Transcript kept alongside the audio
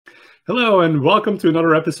Hello and welcome to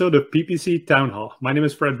another episode of PPC Town Hall. My name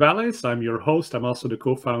is Fred Valles. I'm your host. I'm also the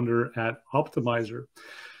co-founder at Optimizer.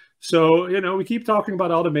 So, we keep talking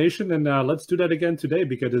about automation, and let's do that again today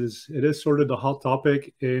because it is sort of the hot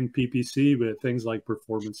topic in PPC with things like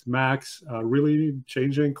Performance Max, really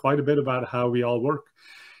changing quite a bit about how we all work.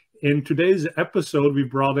 In today's episode, we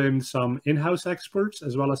brought in some in-house experts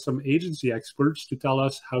as well as some agency experts to tell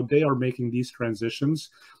us how they are making these transitions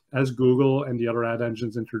as Google and the other ad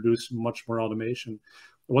engines introduce much more automation.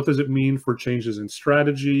 What does it mean for changes in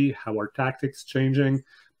strategy? How are tactics changing?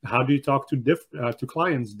 How do you talk to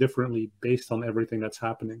clients differently based on everything that's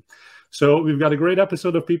happening? So we've got a great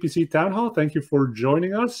episode of PPC Town Hall. Thank you for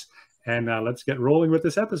joining us, and let's get rolling with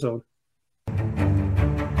this episode.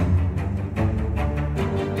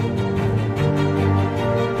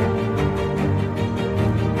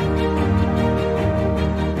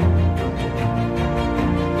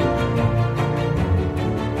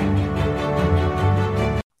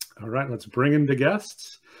 All right, let's bring in the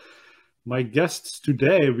guests. My guests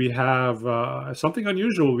today, we have something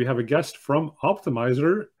unusual. We have a guest from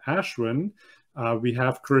Optimizer, Ashwin. We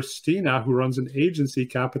have Christina, who runs an agency,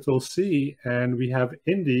 Capital C, and we have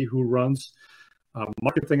Indy, who runs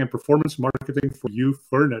marketing and performance marketing for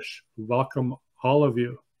YouFurnish. Welcome, all of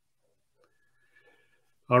you.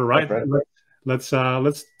 All right, let's start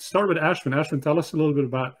with Ashwin. Ashwin, tell us a little bit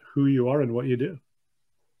about who you are and what you do.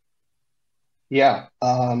 Yeah,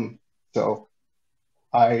 so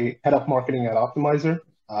I head up marketing at Optimizer.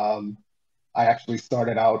 I actually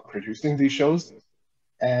started out producing these shows,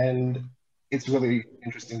 and it's really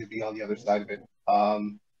interesting to be on the other side of it.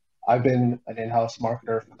 I've been an in-house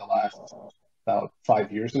marketer for the last about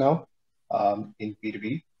 5 years now in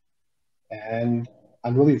B2B, and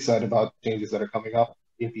I'm really excited about changes that are coming up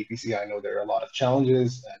in PPC. I know there are a lot of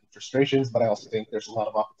challenges and frustrations, but I also think there's a lot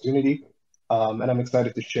of opportunity, and I'm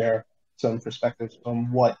excited to share some perspectives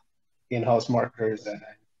on what in-house marketers and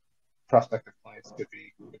prospective clients could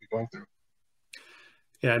be going through.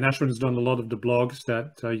 Yeah, and Ashwin has done a lot of the blogs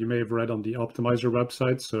that you may have read on the Optimizer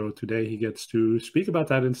website. So today he gets to speak about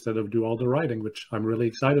that instead of do all the writing, which I'm really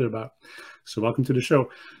excited about. So welcome to the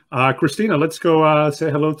show. Christina, let's go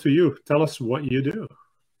say hello to you. Tell us what you do.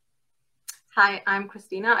 Hi, I'm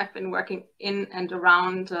Christina. I've been working in and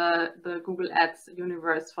around the Google Ads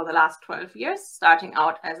universe for the last 12 years, starting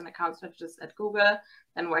out as an account strategist at Google,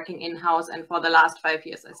 then working in-house. And for the last 5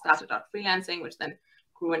 years, I started out freelancing, which then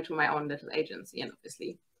grew into my own little agency. And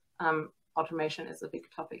obviously, automation is a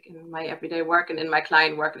big topic in my everyday work and in my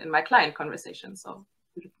client work and in my client conversation. So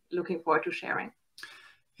looking forward to sharing.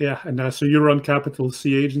 Yeah, and so you run Capital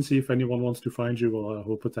C Agency. If anyone wants to find you,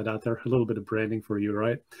 we'll put that out there. A little bit of branding for you,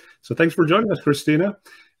 right? So thanks for joining us, Christina.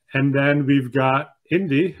 And then we've got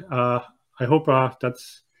Indy. I hope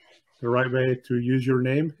that's the right way to use your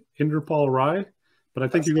name, Inderpal Rai. But I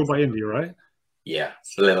think you go by Indy, right? Yeah,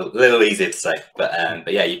 it's a little easier to say,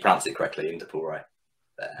 but yeah, you pronounce it correctly, Inderpal Rai.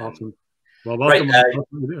 Awesome. Well, welcome.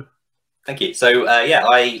 Great, thank you. So yeah,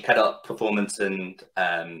 I head up performance and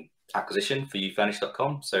acquisition for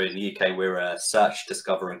YouFurnish.com. So in the UK, we're a search,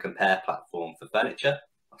 discover, and compare platform for furniture.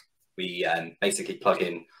 We basically plug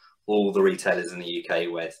in all the retailers in the UK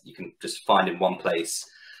where you can just find in one place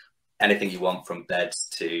anything you want, from beds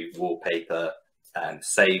to wallpaper, and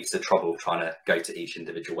saves the trouble of trying to go to each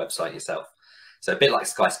individual website yourself. So a bit like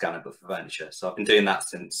Skyscanner, but for furniture. So I've been doing that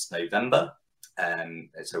since November.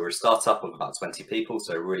 So we're a startup of about 20 people,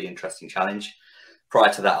 so a really interesting challenge.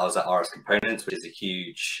 Prior to that, I was at RS Components, which is a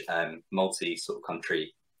huge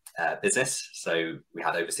multi-country business. So we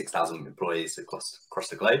had over 6,000 employees across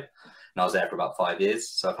the globe. And I was there for about 5 years.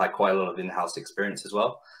 So I've had quite a lot of in-house experience as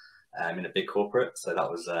well in a big corporate. So that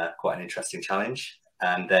was quite an interesting challenge.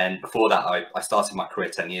 And then before that, I started my career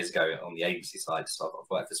 10 years ago on the agency side. So I've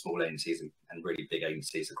worked for small agencies and really big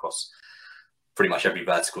agencies across pretty much every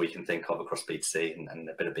vertical you can think of across B2C and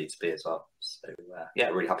a bit of B2B as well. So yeah,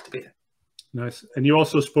 really happy to be here. Nice. And you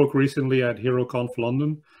also spoke recently at HeroConf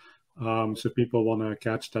London. So if people want to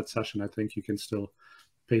catch that session, I think you can still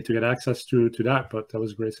pay to get access to that, but that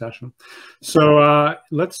was a great session. So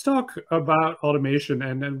let's talk about automation.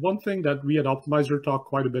 And one thing that we at Optimizer talk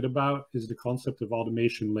quite a bit about is the concept of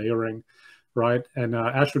automation layering, right? And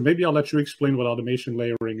Ashwin, maybe I'll let you explain what automation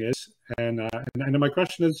layering is. And then my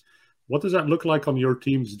question is, what does that look like on your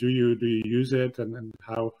teams? Do you use it, and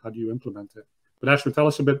how do you implement it? But Ashwin, tell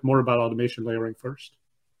us a bit more about automation layering first.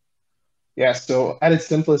 Yeah, so at its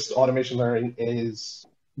simplest, automation layering is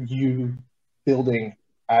you building,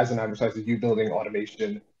 as an advertiser, you building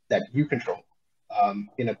automation that you control,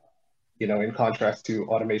 in contrast to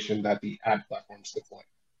automation that the ad platforms deploy.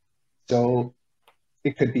 So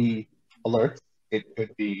it could be alerts It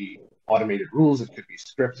could be automated rules. It could be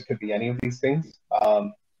scripts. It could be any of these things.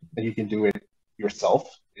 And you can do it yourself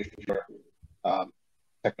if you're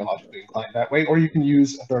technologically inclined that way, or you can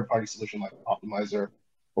use a third-party solution like Optimizer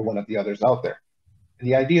or one of the others out there. And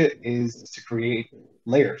the idea is to create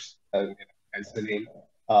layers, as the name,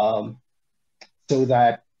 so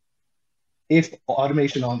that if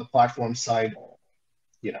automation on the platform side,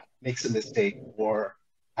 makes a mistake or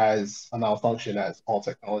has a malfunction, as all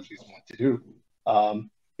technologies want to do,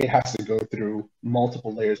 it has to go through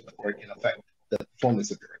multiple layers before it can affect the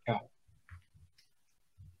performance of your account.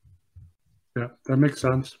 Yeah, that makes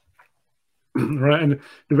sense. Right. And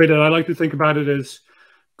the way that I like to think about it is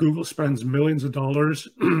Google spends millions of dollars,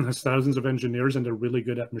 has thousands of engineers, and they're really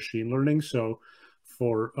good at machine learning. So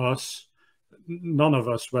for us, none of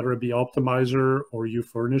us, whether it be Optimizer or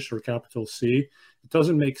Ufurnish or Capital C, it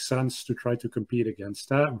doesn't make sense to try to compete against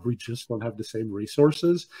that. We just don't have the same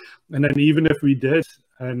resources. And then even if we did,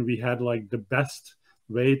 and we had like the best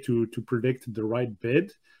way to predict the right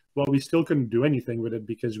bid, well, we still couldn't do anything with it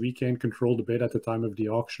because we can't control the bid at the time of the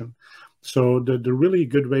auction. So the really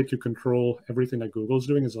good way to control everything that Google's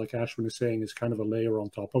doing is, like Ashwin is saying, is kind of a layer on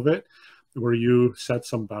top of it, where you set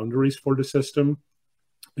some boundaries for the system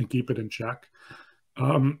and keep it in check.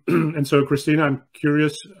 And so, Christina, I'm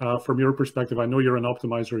curious from your perspective. I know you're an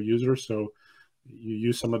Optimizer user, so you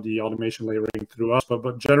use some of the automation layering through us,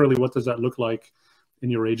 but generally, what does that look like in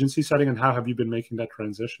your agency setting, and how have you been making that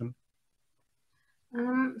transition?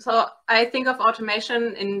 So I think of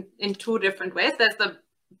automation in two different ways. There's the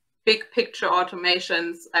big picture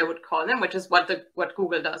automations, I would call them, which is what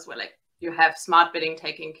Google does, where like you have smart bidding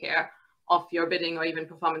taking care of your bidding, or even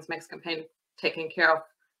Performance Max campaign taking care of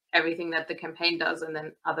everything that the campaign does, and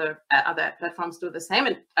then other platforms do the same.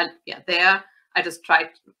 And there I just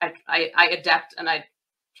I adapt and I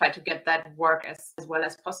try to get that work as well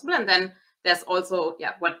as possible. And then there's also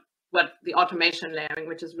what the automation layering,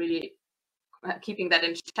 which is really keeping that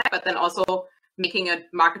in check, but then also making a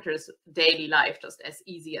marketer's daily life just as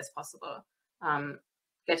easy as possible.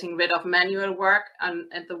 Getting rid of manual work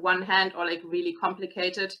at the one hand, or like really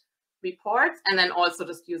complicated reports, and then also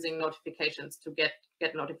just using notifications to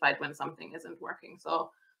get notified when something isn't working.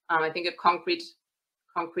 So I think a concrete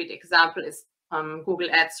example is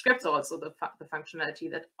Google Ads scripts, also the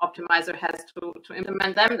functionality that Optimizer has to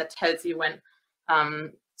implement them, that tells you when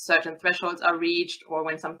certain thresholds are reached, or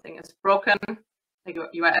when something is broken, like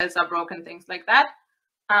URLs are broken, things like that.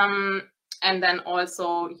 And then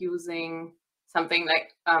also using something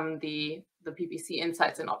like the PPC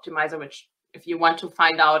insights in Optimizer, which if you want to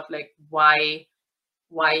find out like why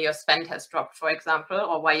your spend has dropped, for example,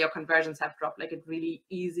 or why your conversions have dropped, like it really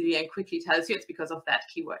easily and quickly tells you it's because of that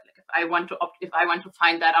keyword. Like if I want to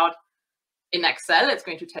find that out in Excel, it's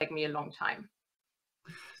going to take me a long time.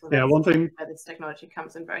 So yeah, one thing that this technology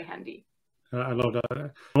comes in very handy. I love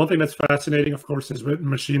that. One thing that's fascinating, of course, is with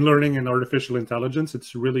machine learning and artificial intelligence.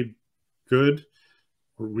 It's really good,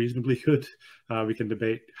 or reasonably good. We can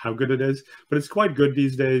debate how good it is, but it's quite good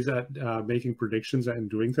these days at making predictions and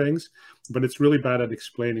doing things, but it's really bad at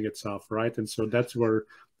explaining itself, right? And so that's where,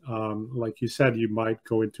 like you said, you might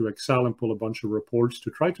go into Excel and pull a bunch of reports to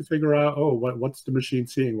try to figure out, oh, what's the machine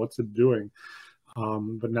seeing? What's it doing?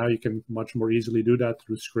 But now you can much more easily do that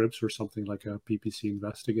through scripts or something like a PPC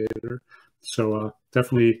Investigator. So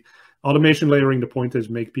definitely automation layering, the point is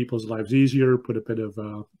make people's lives easier, put a bit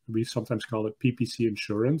of, we sometimes call it PPC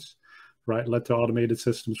insurance, right? Let the automated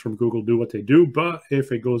systems from Google do what they do. But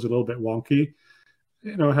if it goes a little bit wonky,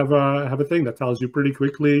 have a thing that tells you pretty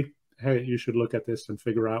quickly, hey, you should look at this and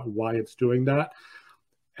figure out why it's doing that,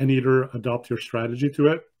 and either adopt your strategy to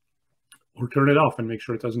it or turn it off and make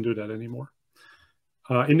sure it doesn't do that anymore.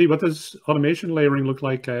 Indy, what does automation layering look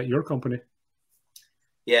like at your company?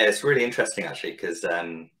 Yeah, it's really interesting actually, because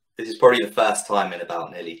this is probably the first time in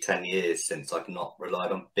about nearly 10 years since I've not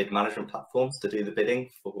relied on bid management platforms to do the bidding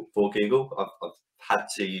for Google. I've had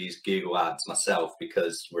to use Google Ads myself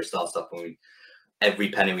because we're a startup and every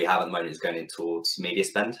penny we have at the moment is going in towards media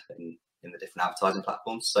spend in the different advertising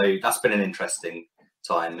platforms. So that's been an interesting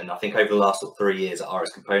time. And I think over the last 3 years at RS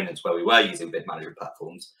Components, where we were using bid management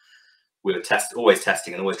platforms, we were always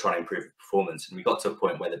testing and always trying to improve performance. And we got to a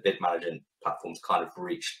point where the bid management platforms kind of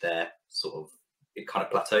reached their it kind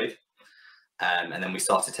of plateaued. And then we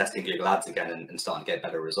started testing Google Ads again and starting to get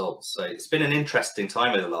better results. So it's been an interesting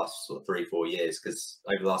time over the last 3-4 years, because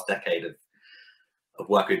over the last decade of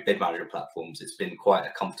working with bid management platforms, it's been quite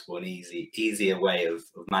a comfortable and easier way of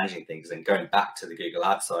managing things. And going back to the Google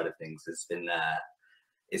Ads side of things, it's been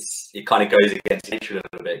it kind of goes against nature a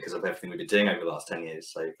little bit because of everything we've been doing over the last 10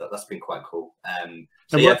 years. So that's been quite cool.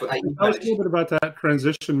 Tell us a little bit about that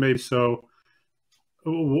transition, maybe. So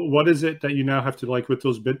what is it that you now have to, like with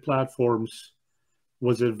those bid platforms?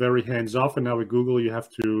 Was it very hands off, and now with Google you have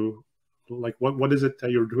to, like, what is it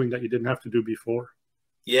that you're doing that you didn't have to do before?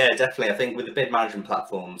 Yeah, definitely. I think with the bid management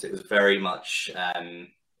platforms, it was very much,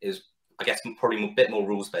 it was, I guess, probably a bit more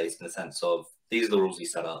rules-based in the sense of, these are the rules you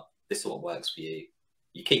set up, this is what works for you.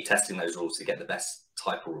 You keep testing those rules to get the best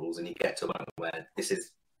type of rules, and you get to a moment where this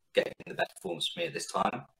is getting the best performance for me at this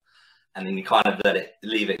time. And then you kind of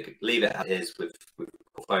leave it as it is with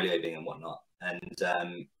portfolio bidding and whatnot.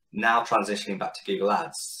 And now transitioning back to Google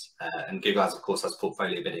Ads, and Google Ads, of course, has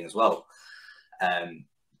portfolio bidding as well.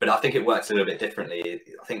 But I think it works a little bit differently.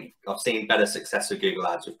 I think I've seen better success with Google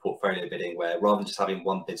Ads with portfolio bidding, where rather than just having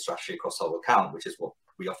one bid strategy across the whole account, which is what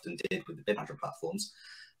we often did with the bid management platforms,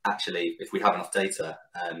 actually, if we have enough data,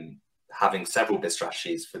 having several bid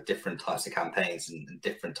strategies for different types of campaigns and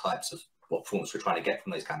different types of what performance we're trying to get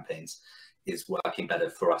from those campaigns is working better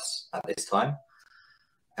for us at this time.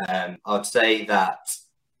 I would say that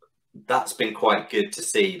that's been quite good to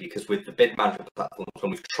see, because with the bid management platforms,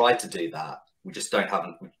 when we've tried to do that, we just we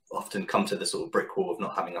often come to the sort of brick wall of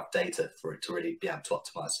not having enough data for it to really be able to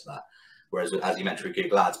optimize for that. Whereas, as you mentioned with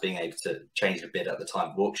Google Ads, being able to change the bid at the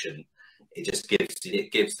time of auction, it just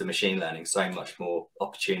gives the machine learning so much more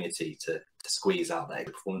opportunity to squeeze out that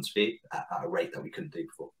performance fee at a rate that we couldn't do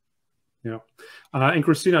before. Yeah. And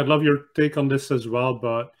Christina, I'd love your take on this as well,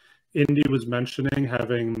 but Indy was mentioning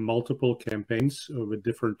having multiple campaigns with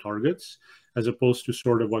different targets, as opposed to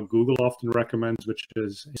sort of what Google often recommends, which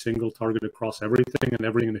is a single target across everything and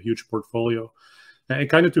everything in a huge portfolio. And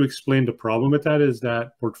kind of to explain the problem with that is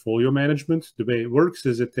that portfolio management, the way it works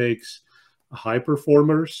is it takes high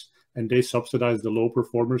performers and they subsidize the low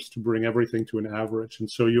performers to bring everything to an average. And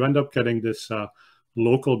so you end up getting this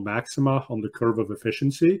local maxima on the curve of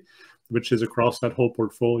efficiency, which is across that whole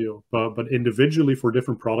portfolio. But individually for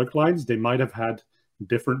different product lines, they might have had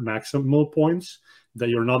different maximal points that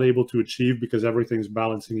you're not able to achieve because everything's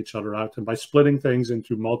balancing each other out. And by splitting things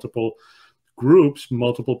into multiple groups,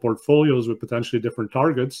 multiple portfolios with potentially different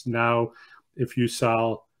targets, now if you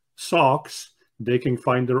sell socks, they can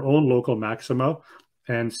find their own local maxima,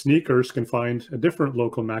 and sneakers can find a different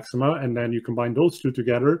local maxima, and then you combine those two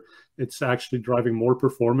together, it's actually driving more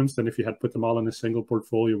performance than if you had put them all in a single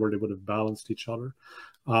portfolio where they would have balanced each other.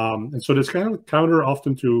 And so this kind of counter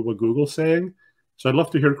often to what Google's saying. So I'd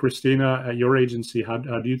love to hear, Christina, at your agency, how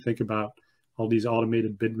do you think about all these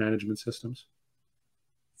automated bid management systems?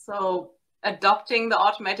 So adopting the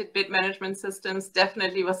automated bid management systems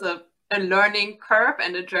definitely was a learning curve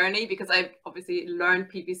and a journey, because I obviously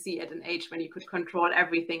learned PPC at an age when you could control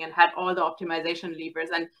everything and had all the optimization levers,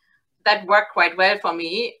 and that worked quite well for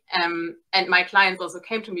me. And my clients also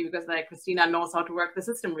came to me because, like, Christina knows how to work the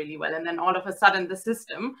system really well. And then all of a sudden the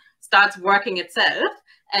system starts working itself,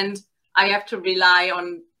 and I have to rely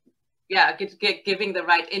on, giving the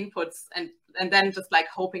right inputs and then just like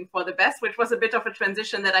hoping for the best, which was a bit of a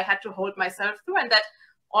transition that I had to hold myself through. And that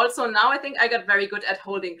also now I think I got very good at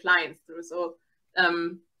holding clients through. So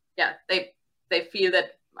they feel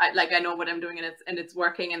that I know what I'm doing and it's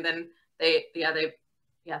working, and then they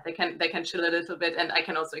can chill a little bit, and I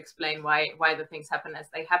can also explain why the things happen as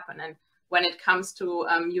they happen. And when it comes to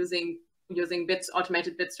using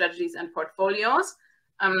automated bid strategies and portfolios,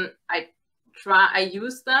 I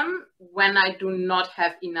use them when I do not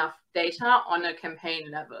have enough data on a campaign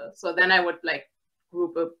level. So then I would like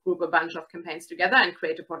group a bunch of campaigns together and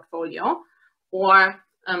create a portfolio. Or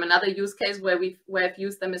another use case where I've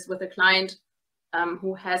used them is with a client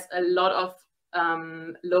who has a lot of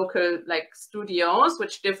local like studios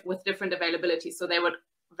with different availability. So they would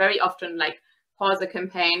very often like pause a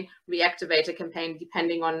campaign, reactivate a campaign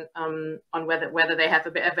depending on whether they have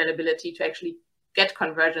a bit availability to actually get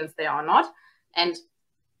conversions there or not. And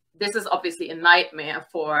this is obviously a nightmare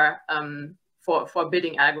for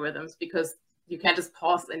bidding algorithms, because you can't just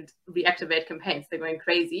pause and reactivate campaigns. They're going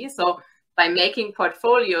crazy. So by making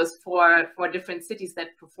portfolios for different cities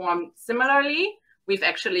that perform similarly, we've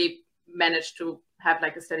actually managed to have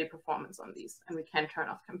like a steady performance on these, and we can turn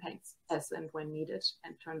off campaigns as and when needed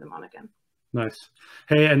and turn them on again. Nice.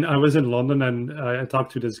 Hey, and I was in London and I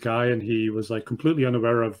talked to this guy, and he was like completely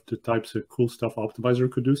unaware of the types of cool stuff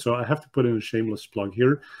Optimizer could do. So I have to put in a shameless plug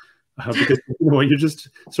here. Because what you just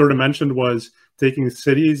sort of mentioned was taking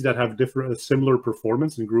cities that have similar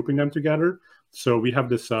performance and grouping them together. So we have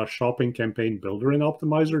this shopping campaign builder in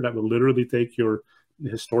Optimizer that will literally take your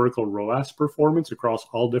historical ROAS performance across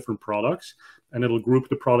all different products, and it'll group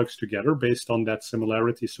the products together based on that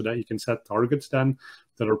similarity, so that you can set targets then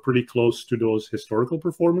that are pretty close to those historical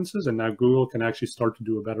performances. And now Google can actually start to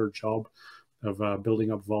do a better job of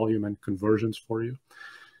building up volume and conversions for you.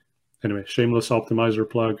 Anyway, shameless optimizer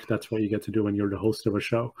plug. That's what you get to do when you're the host of a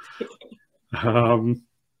show.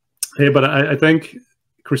 Hey, but I think,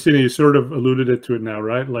 Christina, you sort of alluded to it now,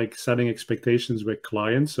 right? Like setting expectations with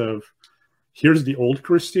clients of, here's the old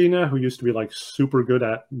Christina who used to be like super good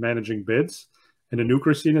at managing bids. And the new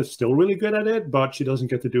Christina is still really good at it, but she doesn't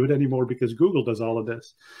get to do it anymore because Google does all of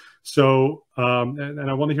this. So, and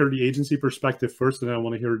I want to hear the agency perspective first, and then I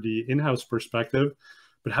want to hear the in-house perspective.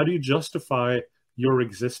 But how do you justify your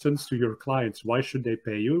existence to your clients? Why should they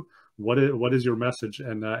pay you? What is your message?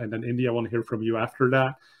 And then Indy, I want to hear from you after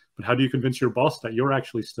that. But how do you convince your boss that you're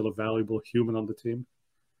actually still a valuable human on the team?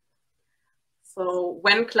 So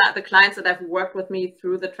when the clients that have worked with me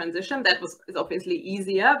through the transition, is obviously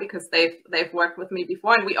easier because they've worked with me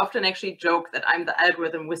before, and we often actually joke that I'm the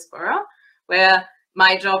algorithm whisperer, where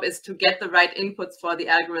my job is to get the right inputs for the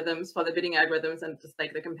algorithms, for the bidding algorithms, and just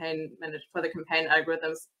like the campaign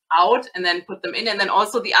algorithms out, and then put them in, and then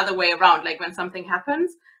also the other way around. Like when something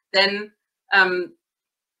happens, then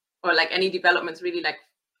or like any developments, really like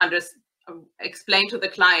explain to the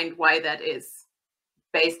client why that is,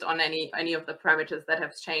 based on any of the parameters that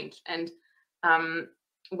have changed. And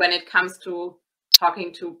when it comes to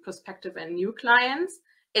talking to prospective and new clients,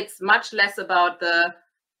 it's much less about the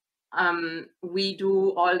we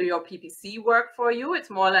do all your PPC work for you. It's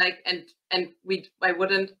more like, I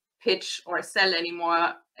wouldn't pitch or sell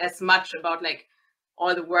anymore as much about like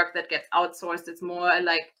all the work that gets outsourced. It's more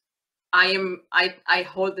like I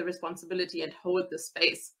hold the responsibility and hold the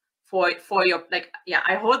space for your, like, yeah,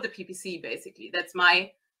 I hold the PPC basically. That's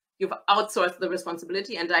you've outsourced the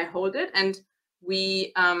responsibility and I hold it. And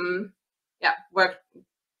we, the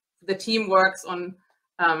team works on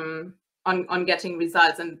getting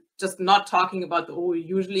results, and just not talking about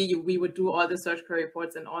usually we would do all the search query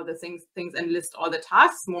reports and all the things and list all the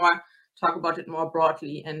tasks, more talk about it more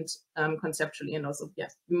broadly and conceptually, and also,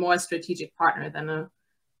 yes, more a strategic partner than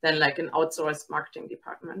like an outsourced marketing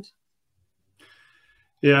department.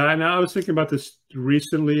 Yeah, and I was thinking about this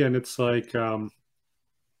recently, and it's like, does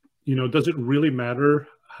it really matter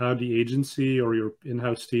how the agency or your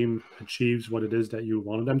in-house team achieves what it is that you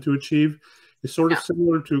wanted them to achieve? It's sort of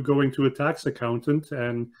similar to going to a tax accountant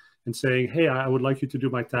and saying, hey, I would like you to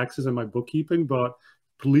do my taxes and my bookkeeping, but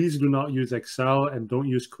please do not use Excel and don't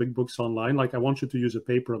use QuickBooks Online. Like, I want you to use a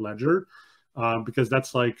paper ledger because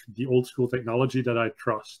that's like the old school technology that I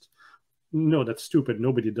trust. No, that's stupid.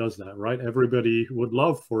 Nobody does that, right? Everybody would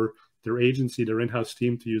love for their agency, their in-house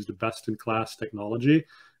team to use the best-in-class technology,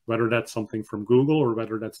 whether that's something from Google or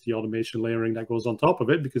whether that's the automation layering that goes on top of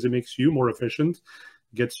it, because it makes you more efficient,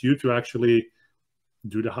 gets you to actually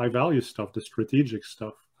do the high-value stuff, the strategic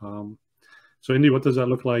stuff. So, Indy, what does that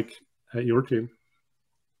look like at your team?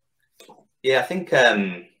 Yeah, I think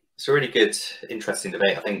it's a really good, interesting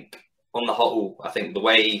debate. I think on the whole, I think the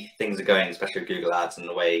way things are going, especially with Google Ads and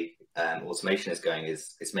the way automation is going,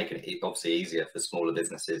 is making it obviously easier for smaller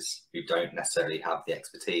businesses who don't necessarily have the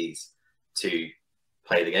expertise to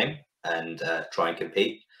play the game and try and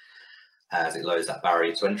compete, as it lowers that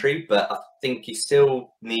barrier to entry. But I think you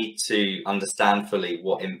still need to understand fully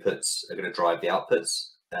what inputs are going to drive the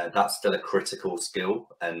outputs. That's still a critical skill,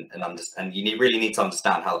 and you really need to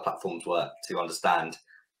understand how the platforms work to understand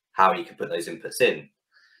how you can put those inputs in.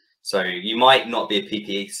 So you might not be a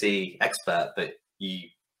PPC expert, but you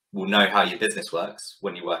will know how your business works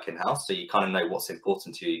when you work in-house. So you kind of know what's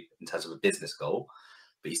important to you in terms of a business goal,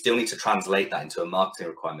 but you still need to translate that into a marketing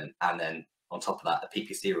requirement, and then on top of that, a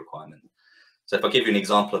PPC requirement. So if I give you an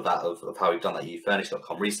example of that, of how we've done that at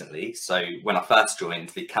YouFurnish.com recently. So when I first joined,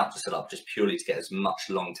 the account was set up just purely to get as much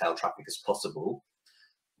long tail traffic as possible,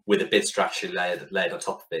 with a bid strategy layered on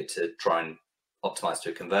top of it to try and optimize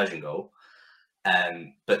to a conversion goal.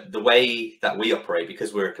 But the way that we operate,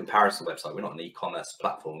 because we're a comparison website, we're not an e-commerce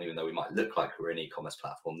platform, even though we might look like we're an e-commerce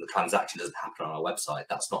platform. The transaction doesn't happen on our website.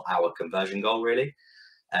 That's not our conversion goal, really.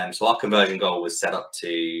 So our conversion goal was set up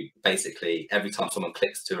to basically every time someone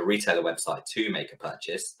clicks to a retailer website to make a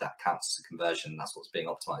purchase, that counts as a conversion. That's what's being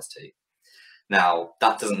optimized to. Now,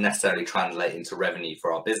 that doesn't necessarily translate into revenue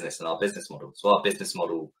for our business and our business model. So our business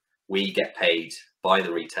model, we get paid by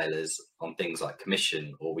the retailers on things like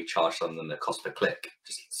commission, or we charge them the cost per click,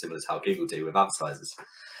 just similar to how Google do with advertisers.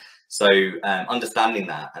 So understanding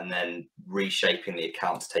that and then reshaping the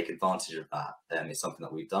account to take advantage of that is something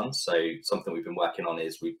that we've done. So something we've been working on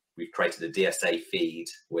is we've created a DSA feed,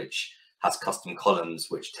 which has custom columns,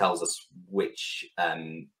 which tells us which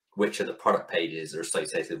of the product pages are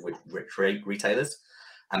associated with which retailers.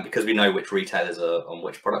 And because we know which retailers are on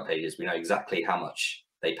which product pages, we know exactly how much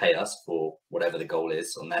they pay us for whatever the goal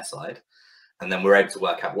is on their side. And then we're able to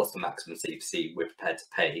work out what's the maximum CPC we're prepared to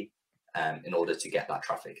pay in order to get that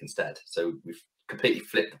traffic instead. So we've completely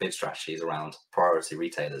flipped the bid strategies around priority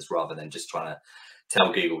retailers rather than just trying to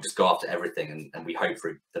tell Google, just go after everything and we hope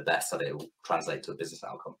for the best that it will translate to a business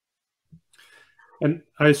outcome. And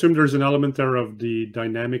I assume there's an element there of the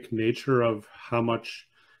dynamic nature of how much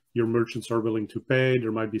your merchants are willing to pay.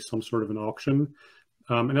 There might be some sort of an auction.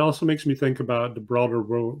 And it also makes me think about the broader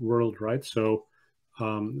world, right? So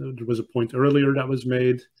there was a point earlier that was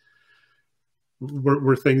made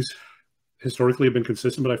where things historically have been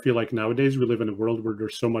consistent, but I feel like nowadays we live in a world where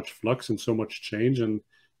there's so much flux and so much change, and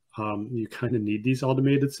you kind of need these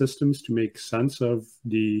automated systems to make sense of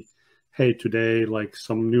the, hey, today, like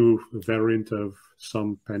some new variant of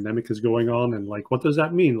some pandemic is going on, and like, what does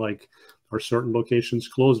that mean? Like, are certain locations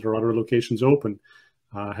closed or other locations open?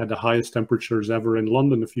 Had the highest temperatures ever in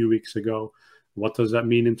London a few weeks ago. What does that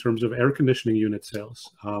mean in terms of air conditioning unit sales?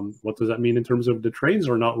 What does that mean in terms of the trains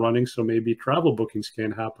are not running, so maybe travel bookings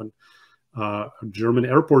can't happen? German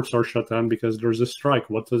airports are shut down because there's a strike.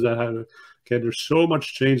 What does that have? Okay, there's so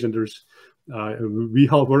much change, and there's we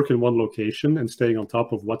all work in one location, and staying on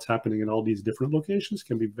top of what's happening in all these different locations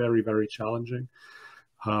can be very, very challenging.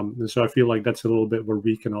 And so I feel like that's a little bit where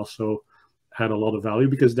we can also add a lot of value,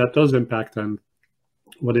 because that does impact on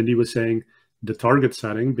what Indy was saying, the target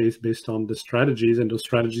setting based on the strategies, and those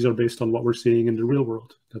strategies are based on what we're seeing in the real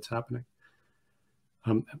world that's happening.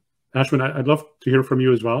 Ashwin, I'd love to hear from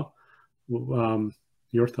you as well.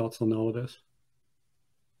 Your thoughts on all of this?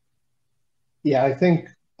 Yeah, I think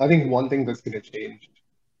one thing that's going to change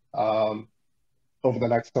over the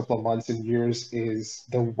next couple of months and years is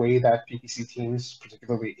the way that PPC teams,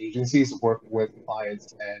 particularly agencies, work with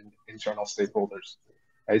clients and internal stakeholders,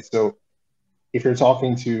 right? So if you're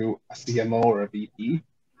talking to a CMO or a VP,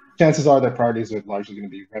 chances are their priorities are largely going to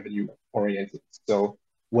be revenue oriented. So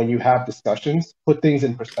when you have discussions, put things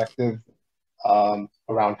in perspective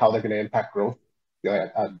around how they're going to impact growth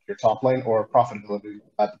at your top line or profitability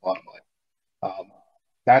at the bottom line.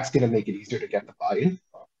 That's going to make it easier to get the buy-in.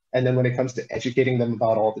 And then when it comes to educating them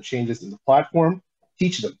about all the changes in the platform,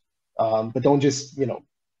 teach them. But don't just,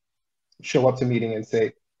 show up to meeting and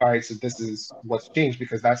say, all right, so this is what's changed,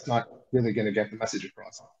 because that's not really going to get the message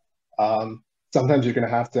across. Sometimes you're going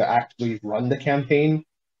to have to actually run the campaign,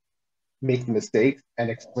 make mistakes, and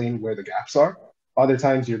explain where the gaps are. Other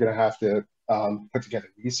times you're going to have to put together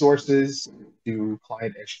resources, do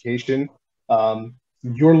client education.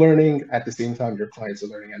 You're learning at the same time your clients are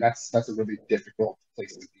learning, and that's a really difficult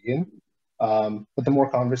place to be in. But the more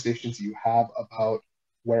conversations you have about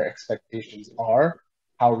where expectations are,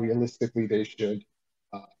 how realistically they should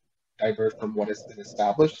divert from what has been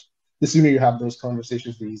established, the sooner you have those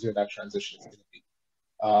conversations, the easier that transition is going to be.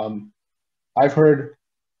 I've heard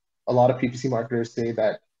a lot of PPC marketers say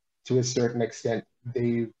that to a certain extent,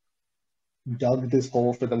 they've dug this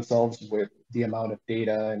hole for themselves with the amount of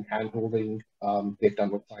data and handholding they've done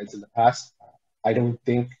with clients in the past. I don't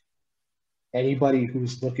think anybody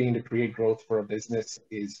who's looking to create growth for a business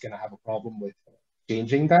is going to have a problem with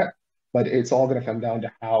changing that, but it's all going to come down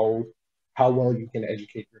to how well you can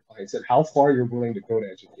educate your clients and how far you're willing to go to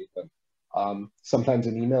educate them. Sometimes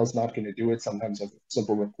an email is not going to do it. Sometimes a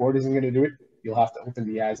simple report isn't going to do it. You'll have to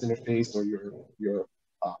open the ads interface or your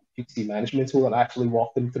PPC management tool and actually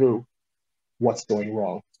walk them through what's going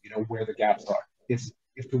wrong, where the gaps are.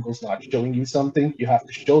 If Google's not showing you something, you have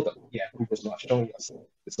to show them, yeah, Google's not showing us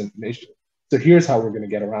this information. So here's how we're going to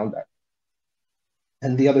get around that.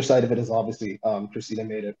 And the other side of it is obviously, Christina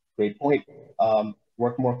made a great point.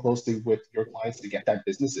 Work more closely with your clients to get that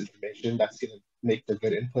business information. That's going to make for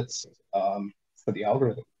good inputs for the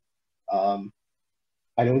algorithm.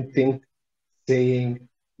 I don't think saying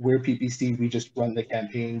we're PPC, we just run the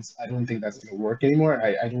campaigns, I don't think that's going to work anymore.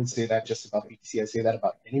 I don't say that just about PPC. I say that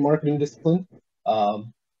about any marketing discipline.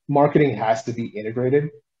 Marketing has to be integrated.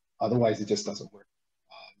 Otherwise, it just doesn't work.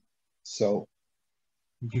 So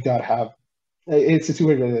you got to have, it's a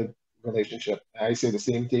two-way relationship. I say the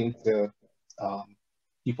same thing to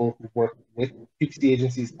people who work with PPC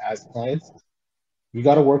agencies as clients. You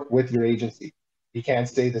got to work with your agency. You can't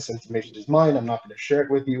say this information is mine, I'm not going to share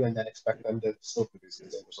it with you, and then expect them to still produce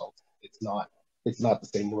the same results. It's not the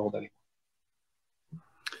same world anymore.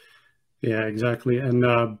 Yeah, exactly.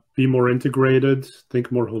 And be more integrated,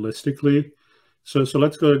 think more holistically. So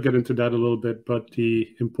let's get into that a little bit, but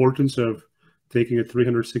the importance of taking a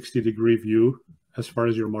 360-degree view as far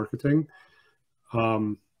as your marketing.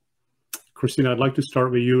 Christina, I'd like to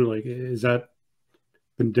start with you. Like, is that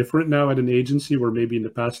been different now at an agency where maybe in the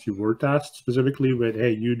past you were tasked specifically with,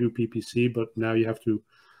 hey, you do PPC, but now you have to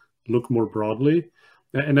look more broadly?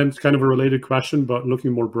 And then it's kind of a related question, but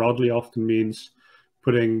looking more broadly often means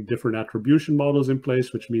putting different attribution models in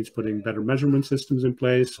place, which means putting better measurement systems in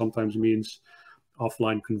place. Sometimes means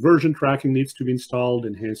offline conversion tracking needs to be installed,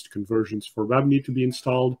 enhanced conversions for web need to be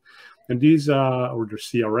installed. And these, or their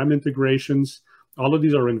CRM integrations, all of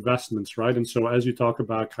these are investments, right? And so as you talk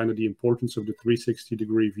about kind of the importance of the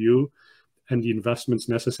 360-degree view and the investments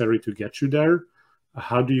necessary to get you there,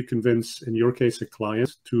 how do you convince, in your case, a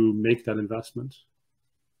client to make that investment?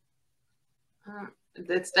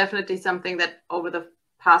 It's definitely something that over the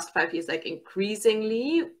past 5 years, like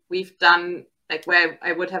increasingly, we've done, like where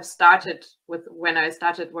I would have started with when I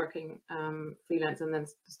started working freelance and then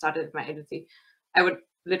started my agency, I would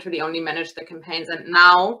literally only manage the campaigns. And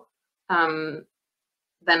now,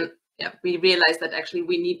 then we realize that actually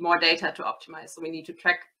we need more data to optimize. So we need to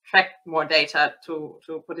track more data to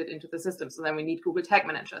put it into the system. So then we need Google Tag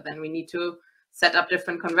Manager. Then we need to set up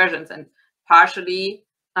different conversions. And partially,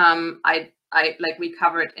 I like we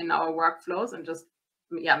cover it in our workflows and just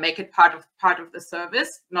make it part of the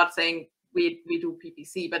service. Not saying we do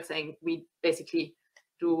PPC, but saying we basically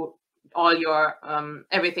do all your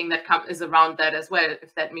everything that is around that as well.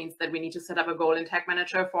 If that means that we need to set up a goal in Tag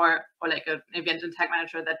Manager or like an event in Tag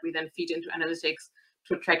Manager that we then feed into analytics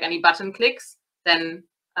to track any button clicks, then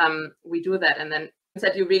we do that. And then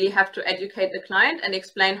that you really have to educate the client and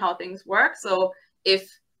explain how things work. So if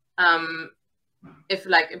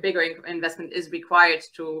like a bigger investment is required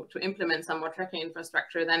to implement some more tracking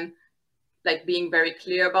infrastructure, then like being very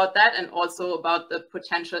clear about that and also about the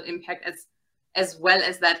potential impact as well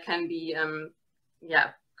as that can be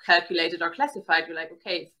calculated or classified. You're like,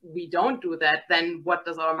 okay, if we don't do that, then what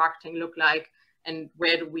does our marketing look like and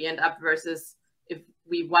where do we end up, versus if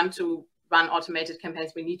we want to run automated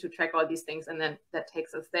campaigns, we need to track all these things, and then that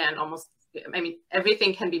takes us there. And almost, I mean,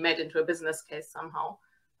 everything can be made into a business case somehow,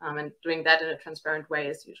 and doing that in a transparent way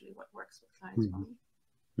is usually what works with clients. Mm-hmm.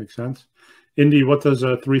 Makes sense. Indy, what does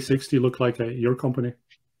a 360 look like at your company?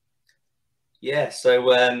 Yeah, so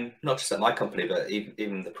not just at my company, but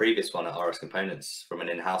even the previous one at RS Components from an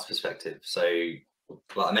in-house perspective. So,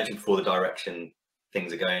 like I mentioned before, the direction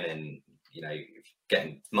things are going in, you know,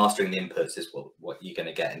 mastering the inputs is what you're going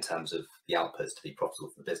to get in terms of the outputs to be profitable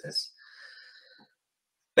for the business.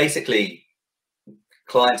 Basically,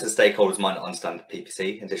 clients and stakeholders might not understand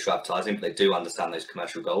PPC and digital advertising, but they do understand those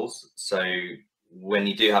commercial goals. So when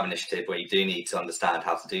you do have an initiative where you do need to understand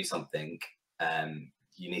how to do something,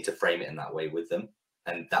 you need to frame it in that way with them,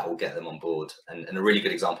 and that will get them on board. And a really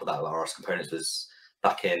good example of that with RS Components was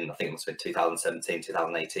back in, I think it must have been 2017,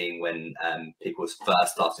 2018, when people was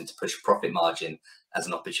first starting to push profit margin as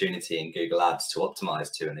an opportunity in Google Ads to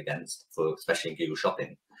optimize to and against, for especially in Google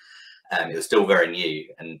Shopping. It was still very new,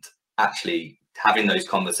 and actually having those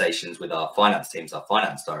conversations with our finance teams, our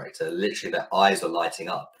finance director, literally their eyes were lighting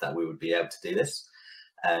up that we would be able to do this.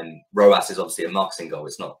 ROAS is obviously a marketing goal.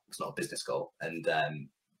 It's not a business goal. And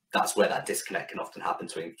that's where that disconnect can often happen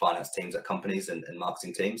between finance teams at companies and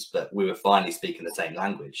marketing teams. But we were finally speaking the same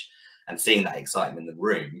language, and seeing that excitement in the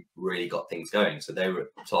room really got things going. So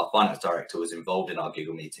our finance director was involved in our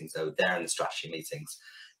Google meetings. They were there in the strategy meetings.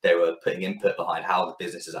 They were putting input behind how the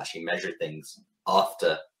business has actually measured things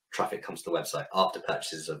after traffic comes to the website, after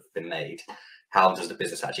purchases have been made. How does the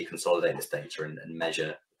business actually consolidate this data and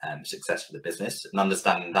measure success for the business? And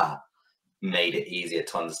understanding that made it easier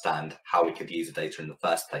to understand how we could use the data in the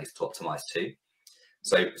first place to optimize to.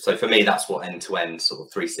 So for me, that's what end-to-end sort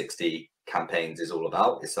of 360 campaigns is all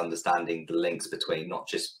about. It's understanding the links between not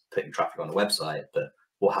just putting traffic on the website, but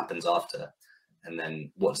what happens after, and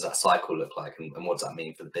then what does that cycle look like, and what does that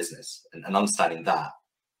mean for the business? And understanding that,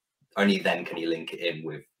 only then can you link it in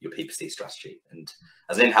with your PPC strategy. And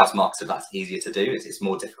as an in-house marketer, that's easier to do. It's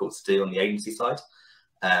more difficult to do on the agency side.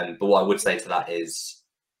 But what I would say to that is,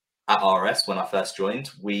 at RS, when I first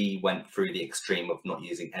joined, we went through the extreme of not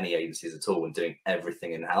using any agencies at all and doing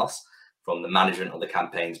everything in-house, from the management of the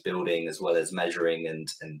campaigns, building, as well as measuring and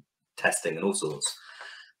testing and all sorts.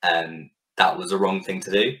 That was a wrong thing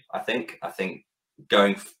to do, I think. I think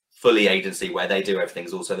going fully agency where they do everything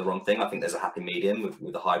is also the wrong thing. I think there's a happy medium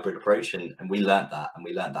with a hybrid approach, and we learned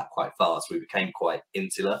that quite fast. We became quite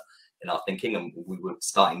insular in our thinking, and we were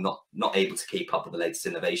starting not able to keep up with the latest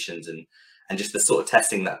innovations and just the sort of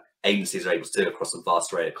testing that agencies are able to do across a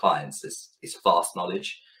vast array of clients is fast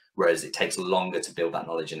knowledge, whereas it takes longer to build that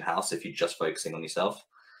knowledge in-house if you're just focusing on yourself.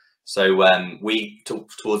 So we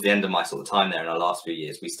towards the end of my sort of time there in our last few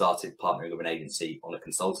years, we started partnering with an agency on a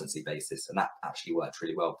consultancy basis, and that actually worked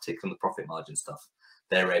really well, particularly on the profit margin stuff.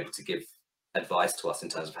 They were able to give advice to us in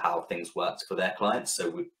terms of how things worked for their clients.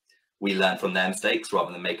 So we learned from their mistakes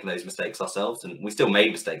rather than making those mistakes ourselves. And we still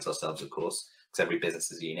made mistakes ourselves, of course, because every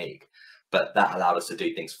business is unique. but that allowed us to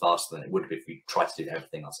do things faster than it would have if we tried to do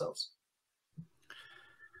everything ourselves.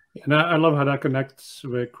 And I love how that connects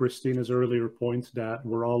with Christina's earlier point that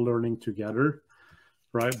we're all learning together,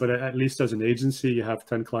 right? But at least as an agency, you have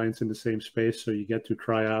 10 clients in the same space, so you get to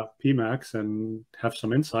try out PMax and have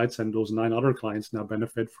some insights, and those 9 other clients now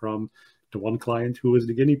benefit from the one client who is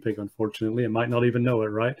the guinea pig, unfortunately, and might not even know it,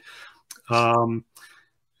 right?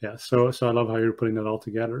 Yeah, so I love how you're putting that all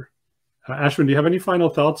together. Ashwin, do you have any final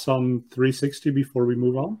thoughts on 360 before we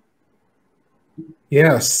move on?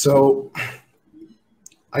 Yeah, so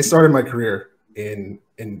I started my career in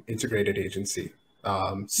an integrated agency.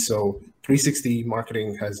 So 360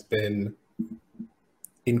 marketing has been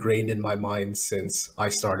ingrained in my mind since I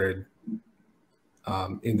started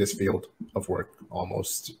in this field of work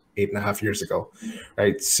almost 8.5 years ago,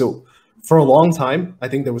 right? So for a long time, I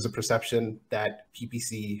think there was a perception that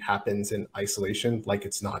PPC happens in isolation, like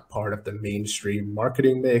it's not part of the mainstream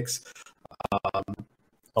marketing mix.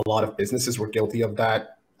 A lot of businesses were guilty of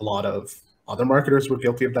that. A lot of other marketers were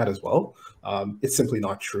guilty of that as well. It's simply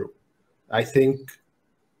not true. I think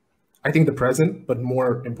the present, but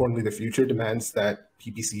more importantly, the future demands that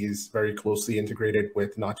PPC is very closely integrated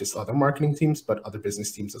with not just other marketing teams, but other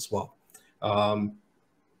business teams as well.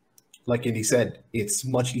 Like Indy said, it's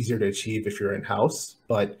much easier to achieve if you're in-house,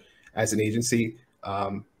 but as an agency,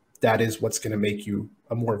 that is what's going to make you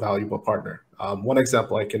a more valuable partner. One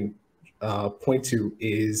example I can point to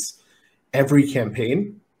is every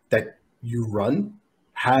campaign that you run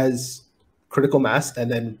has critical mass and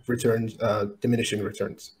then returns, diminishing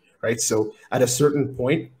returns, right? So at a certain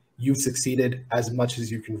point, you've succeeded as much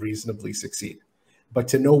as you can reasonably succeed. But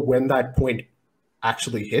to know when that point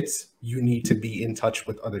actually hits, you need to be in touch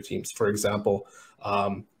with other teams. For example,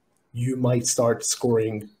 you might start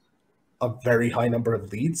scoring a very high number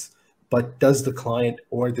of leads, but does the client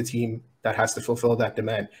or the team that has to fulfill that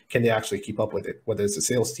demand, can they actually keep up with it? Whether it's a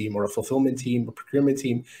sales team or a fulfillment team or procurement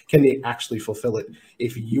team, can they actually fulfill it?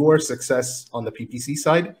 If your success on the PPC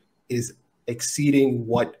side is exceeding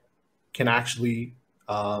what can actually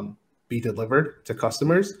be delivered to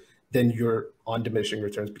customers, then you're on diminishing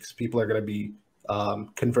returns because people are going to be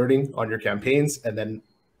converting on your campaigns and then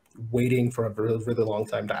waiting for a really, really long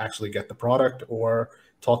time to actually get the product or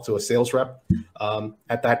talk to a sales rep.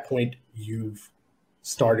 At that point, you've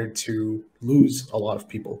started to lose a lot of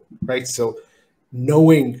people, right? So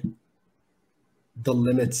knowing the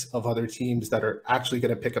limits of other teams that are actually going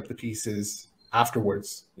to pick up the pieces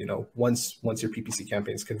afterwards, you know, once your PPC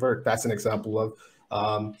campaigns convert, that's an example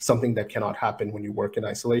of something that cannot happen when you work in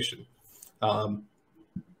isolation. And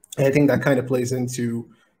I think that kind of plays into,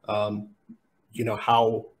 you know,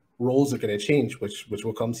 how roles are going to change, which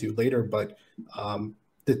we'll come to later. But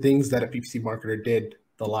the things that a PPC marketer did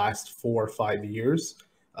the last 4 or 5 years,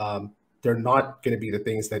 they're not going to be the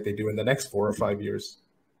things that they do in the next 4 or 5 years.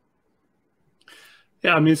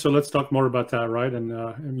 Yeah, I mean, so let's talk more about that, right?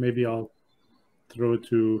 And maybe I'll throw it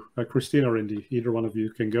to Christina or Indy. Either one of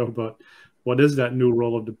you can go. But what is that new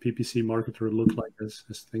role of the PPC marketer look like as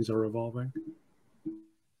things are evolving?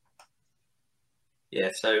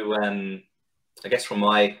 Yeah, so I guess from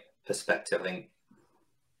my perspective, I think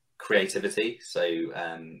creativity. So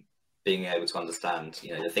being able to understand,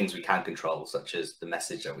 you know, the things we can control, such as the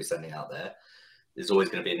message that we're sending out there, there's always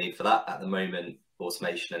going to be a need for that. At the moment,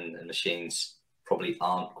 automation and machines probably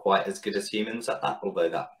aren't quite as good as humans at that, although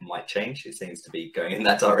that might change. It seems to be going in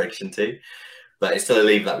that direction too. But it's still a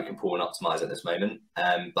lever that we can pull and optimize at this moment.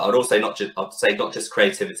 But I would also not just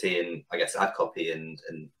creativity and I guess ad copy and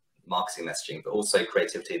marketing messaging, but also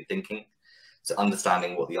creativity and thinking. So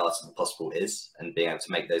understanding what the art of the possible is and being able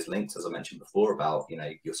to make those links, as I mentioned before, about, you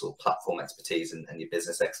know, your sort of platform expertise and your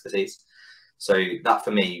business expertise. So that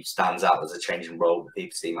for me stands out as a changing role with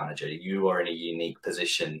PPC manager. You are in a unique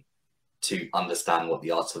position to understand what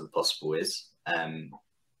the art of the possible is.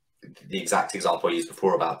 The exact example I used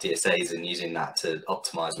before about DSAs and using that to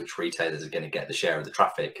optimize which retailers are going to get the share of the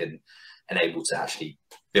traffic and able to actually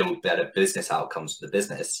build better business outcomes for the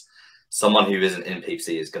business. Someone who isn't in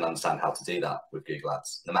PPC is going to understand how to do that with Google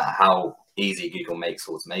Ads. No matter how easy Google makes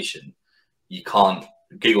automation,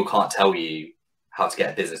 Google can't tell you how to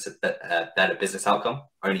get a better business outcome.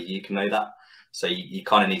 Only you can know that. So you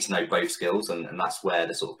kind of need to know both skills, and that's where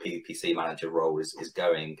the sort of PPC manager role is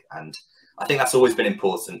going. And I think that's always been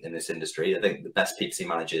important in this industry. I think the best PPC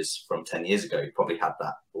managers from 10 years ago probably had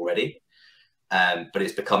that already. But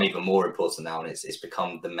it's become even more important now, and it's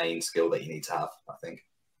become the main skill that you need to have, I think.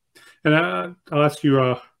 And I'll ask you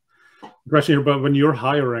a question here, but when you're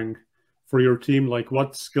hiring for your team, like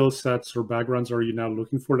what skill sets or backgrounds are you now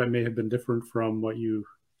looking for that may have been different from what you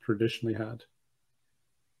traditionally had?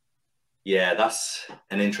 Yeah, that's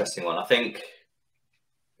an interesting one. I think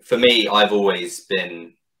for me, I've always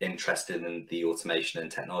been interested in the automation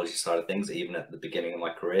and technology side of things, even at the beginning of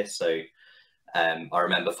my career. So I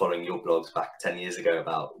remember following your blogs back 10 years ago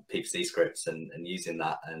about PPC scripts and using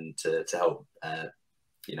that and to help,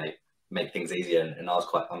 you know, make things easier. And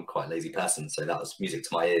I'm quite a lazy person. So that was music to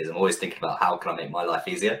my ears. I'm always thinking about how can I make my life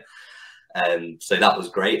easier. So that was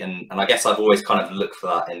great. And I guess I've always kind of looked for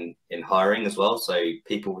that in hiring as well. So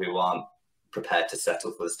people who aren't prepared to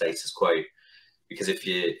settle for the status quo, because if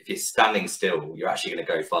you're standing still, you're actually going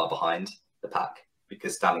to go far behind the pack,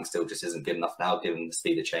 because standing still just isn't good enough now, given the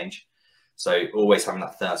speed of change. So always having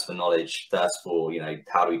that thirst for knowledge, thirst for,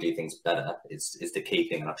 how do we do things better is the key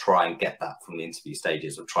thing. And I try and get that from the interview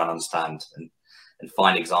stages of trying to understand and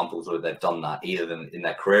find examples where they've done that, either in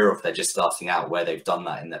their career or if they're just starting out, where they've done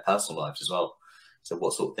that in their personal lives as well. So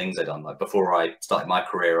what sort of things they've done. Like before I started my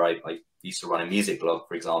career, I used to run a music blog,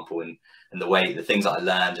 for example, and the things that I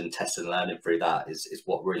learned and tested and learning through that is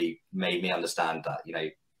what really made me understand that,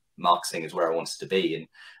 marketing is where I wanted to be. And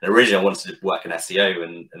originally I wanted to work in SEO.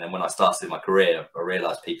 And then when I started my career, I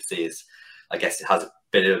realized PPC is, I guess it has a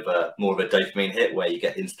bit of more of a dopamine hit where you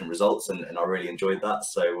get instant results. And I really enjoyed that.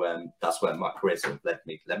 So that's where my career sort of led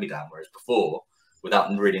me down. Whereas before,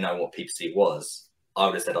 without really knowing what PPC was, I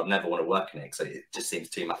would have said I'd never want to work in it because it just seems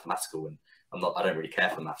too mathematical, and I don't really care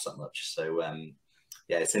for maths that much. So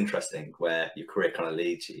yeah, it's interesting where your career kind of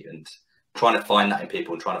leads you, and trying to find that in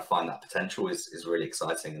people and trying to find that potential is really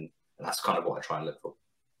exciting, and that's kind of what I try and look for.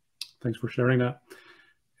 Thanks for sharing that.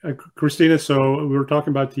 Christina, so we were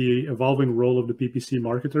talking about the evolving role of the PPC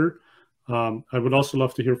marketer. I would also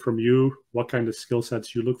love to hear from you what kind of skill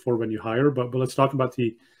sets you look for when you hire, but let's talk about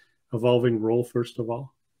the evolving role first of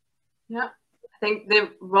all. Yeah, I think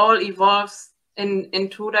the role evolves in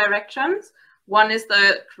two directions. One is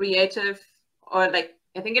the creative, or I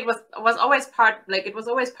think it was always part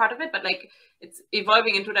of it, but it's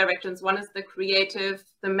evolving in two directions. One is the creative,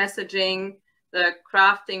 the messaging, the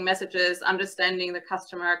crafting messages, understanding the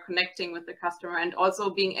customer, connecting with the customer, and also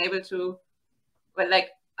being able to, I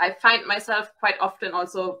find myself quite often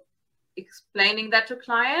also explaining that to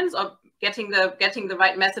clients, or getting the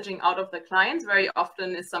right messaging out of the clients very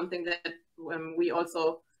often is something that we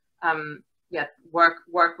also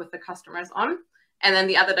work with the customers on. And then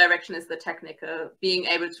the other direction is the technical, being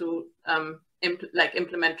able to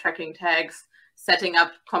implement tracking tags, setting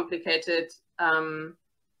up complicated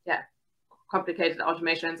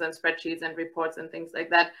automations and spreadsheets and reports and things like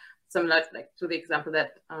that, similar to the example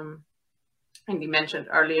that Andy mentioned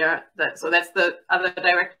earlier. So that's the other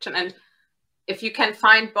direction. And if you can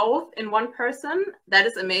find both in one person, that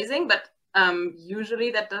is amazing. But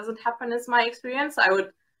usually that doesn't happen, is my experience. I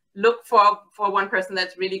would look for one person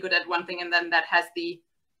that's really good at one thing, and then that has either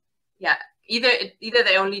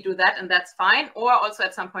they only do that and that's fine, or also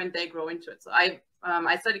at some point they grow into it. So I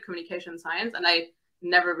studied communication science, and I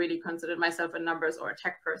never really considered myself a numbers or a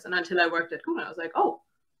tech person until I worked at Google. I was like, oh,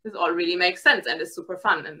 this all really makes sense and is super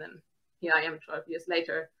fun. And then here I am 12 years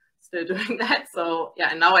later still doing that. So yeah,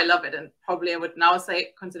 and now I love it, and probably I would now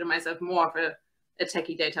consider myself more of a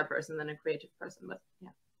techie data person than a creative person. But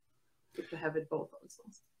yeah, good to have it both also.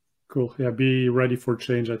 Cool. Yeah, be ready for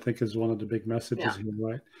change, I think, is one of the big messages here,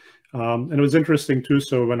 right? And it was interesting too.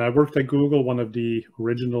 So when I worked at Google, one of the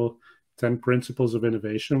original 10 principles of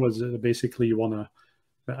innovation was basically you want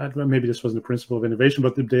to, maybe this wasn't the principle of innovation,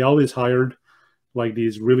 but they always hired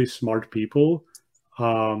these really smart people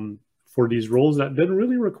for these roles that didn't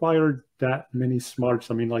really require that many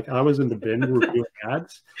smarts. I mean, I was in the bin reviewing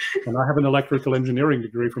ads, and I have an electrical engineering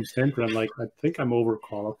degree from Stanford. I'm I think I'm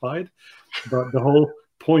overqualified, but the whole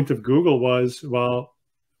point of Google was, well,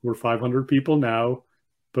 we're 500 people now,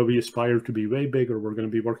 but we aspire to be way bigger. We're going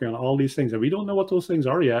to be working on all these things, and we don't know what those things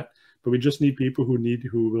are yet, but we just need people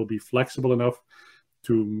who will be flexible enough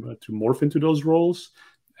to morph into those roles,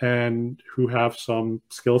 and who have some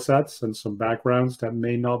skill sets and some backgrounds that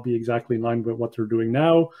may not be exactly in line with what they're doing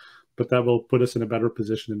now, but that will put us in a better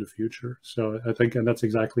position in the future. So I think, and that's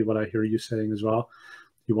exactly what I hear you saying as well.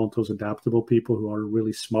 You want those adaptable people who are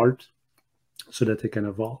really smart, so that they can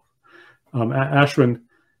evolve. Ashwin,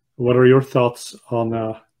 what are your thoughts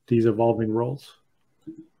on these evolving roles?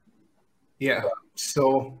 Yeah,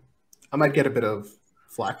 so I might get a bit of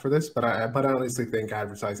flack for this, but I honestly think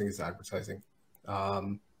advertising is advertising.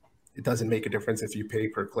 It doesn't make a difference if you pay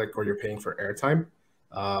per click or you're paying for airtime.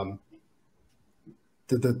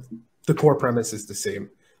 The core premise is the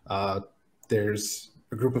same. There's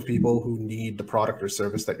a group of people who need the product or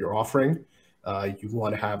service that you're offering. You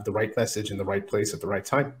want to have the right message in the right place at the right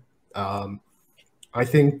time. I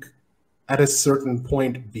think at a certain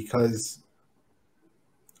point, because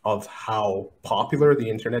of how popular the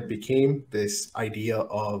internet became, this idea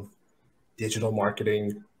of digital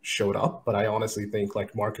marketing showed up. But I honestly think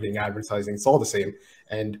like marketing, advertising, it's all the same.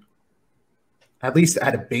 And at least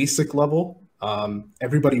at a basic level,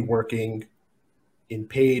 everybody working in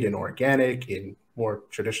paid and organic, in more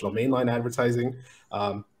traditional mainline advertising,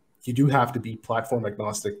 you do have to be platform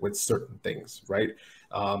agnostic with certain things, right?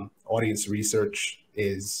 Audience research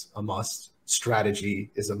is a must. Strategy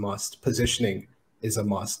is a must. Positioning is a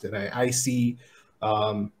must. And I see,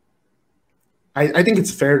 I think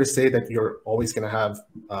it's fair to say that you're always going to have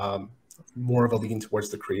more of a lean towards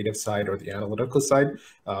the creative side or the analytical side,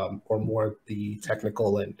 or more the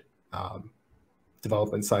technical and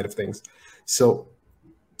development side of things. So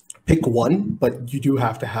pick one, but you do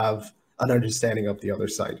have to have an understanding of the other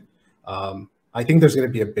side. I think there's going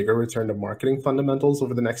to be a bigger return to marketing fundamentals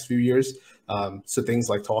over the next few years. So things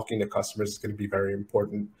like talking to customers is going to be very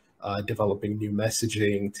important. Developing new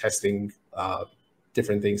messaging, testing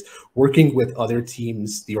different things, working with other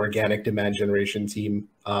teams, the organic demand generation team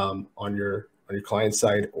on your client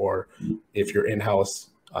side, or if you're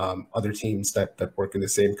in-house, other teams that work in the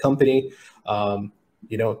same company.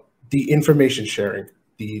 You know, the information sharing,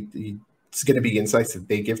 it's going to be insights that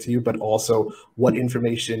they give to you, but also what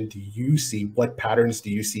information do you see? What patterns do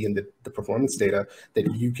you see in the performance data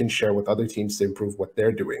that you can share with other teams to improve what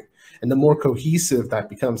they're doing? And the more cohesive that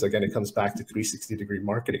becomes, again, it comes back to 360-degree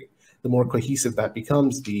marketing. The more cohesive that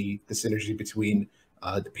becomes, the synergy between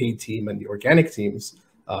the paid team and the organic teams,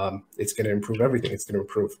 it's going to improve everything. It's going to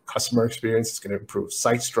improve customer experience. It's going to improve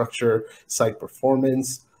site structure, site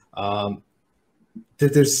performance.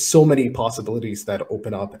 There's so many possibilities that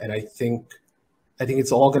open up, and I think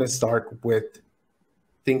it's all going to start with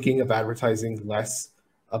thinking of advertising less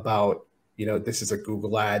about, you know, this is a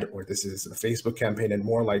Google ad or this is a Facebook campaign, and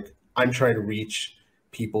more like I'm trying to reach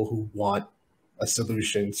people who want a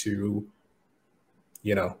solution to,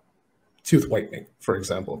 you know, tooth whitening, for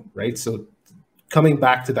example, right? So coming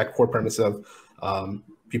back to that core premise of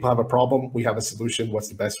people have a problem, we have a solution. What's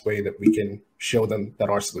the best way that we can show them that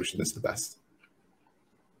our solution is the best?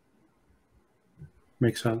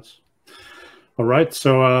 Makes sense. All right.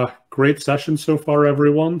 So great session so far,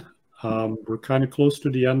 everyone. We're kind of close to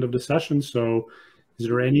the end of the session. So is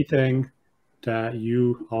there anything that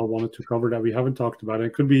you all wanted to cover that we haven't talked about?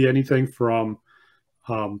 It could be anything from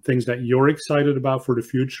things that you're excited about for the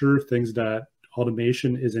future, things that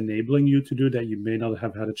automation is enabling you to do that you may not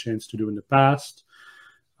have had a chance to do in the past.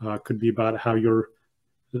 Could be about how your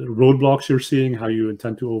roadblocks you're seeing, how you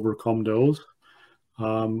intend to overcome those.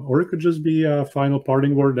 Or it could just be a final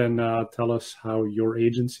parting word and tell us how your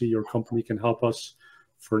agency, your company can help us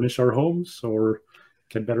furnish our homes or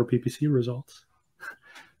get better PPC results.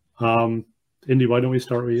 Indy, why don't we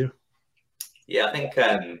start with you? Yeah, I think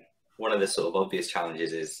one of the sort of obvious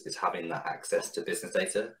challenges is having that access to business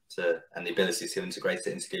data and the ability to integrate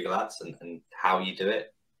it into Google Ads and how you do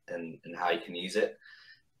it and how you can use it.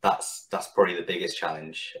 That's probably the biggest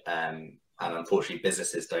challenge. And unfortunately,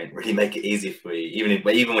 businesses don't really make it easy for you.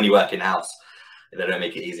 Even when you work in-house, they don't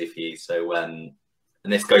make it easy for you. So, and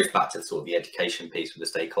this goes back to sort of the education piece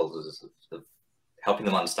with the stakeholders of helping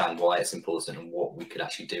them understand why it's important and what we could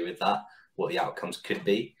actually do with that, what the outcomes could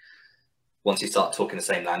be. Once you start talking the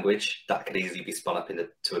same language, that could easily be spun up into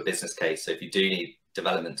a business case. So if you do need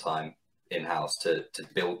development time in-house to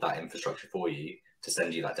build that infrastructure for you, to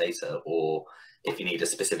send you that data, or if you need a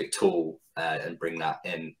specific tool and bring that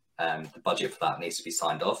in, the budget for that needs to be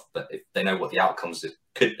signed off. But if they know what the outcomes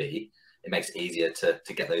could be, it makes it easier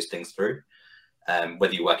to get those things through.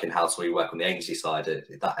 Whether you work in-house or you work on the agency side,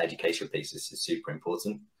 that education piece is super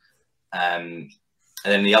important. And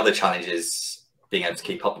then the other challenge is being able to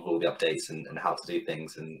keep up with all the updates and how to do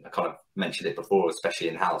things. And I kind of mentioned it before, especially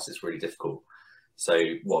in-house, it's really difficult. So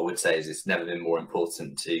what I would say is it's never been more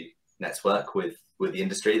important to network with the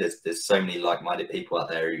industry. There's so many like-minded people out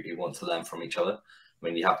there who want to learn from each other. I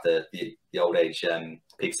mean, you have the old age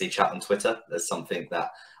PPC chat on Twitter. There's something that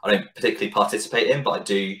I don't particularly participate in, but I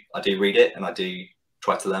do read it and I do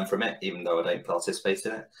try to learn from it, even though I don't participate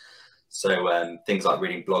in it. So things like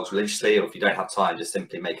reading blogs religiously, or if you don't have time, just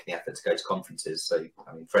simply making the effort to go to conferences. So,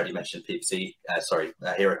 I mean, Freddie mentioned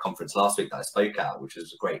Hero conference last week that I spoke at, which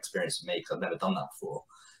was a great experience for me because I've never done that before.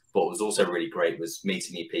 But what was also really great was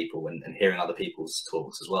meeting new people and hearing other people's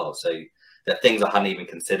talks as well. So there are things I hadn't even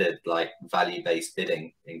considered, like value-based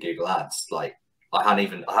bidding in Google Ads. Like I haven't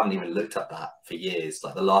even looked at that for years.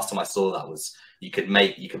 Like the last time I saw that was you could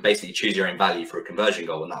basically choose your own value for a conversion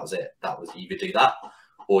goal, and that was it. You could do that,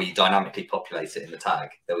 or you dynamically populate it in the tag.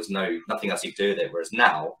 There was nothing else you could do with it. Whereas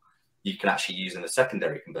now you can actually use in the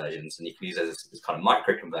secondary conversions, and you can use it as kind of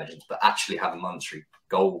micro conversions, but actually have a monetary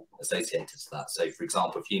goal associated to that. So, for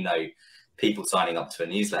example, if you know people signing up to a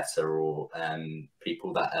newsletter or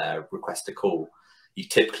people that request a call, you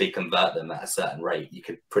typically convert them at a certain rate. You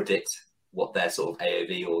could predict what their sort of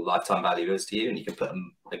AOV or lifetime value is to you, and you can put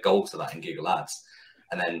a goal to that in Google Ads.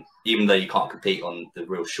 And then, even though you can't compete on the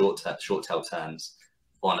real short tail terms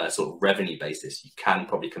on a sort of revenue basis, you can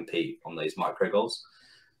probably compete on those micro goals.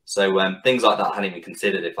 So things like that I hadn't even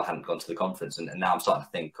considered if I hadn't gone to the conference. And now I'm starting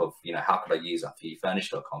to think of, how could I use that for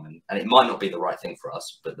YouFurnish.com? And it might not be the right thing for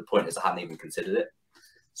us, but the point is I hadn't even considered it.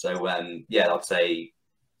 So yeah, I'd say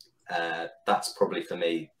that's probably for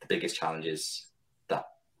me the biggest challenges that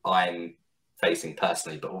I'm facing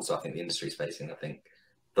personally, but also I think the industry is facing. I think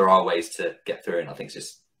there are ways to get through it. And I think it's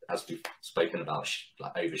just, as we've spoken about,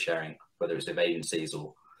 like oversharing, whether it's with agencies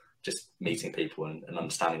or just meeting people and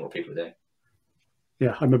understanding what people are doing.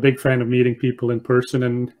 Yeah, I'm a big fan of meeting people in person.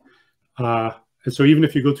 And so even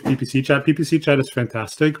if you go to PPC Chat is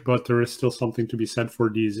fantastic, but there is still something to be said for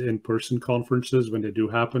these in-person conferences when they do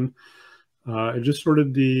happen. It's just sort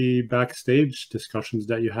of the backstage discussions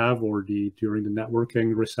that you have, or during the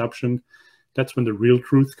networking reception. That's when the real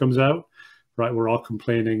truth comes out, right? We're all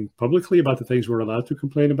complaining publicly about the things we're allowed to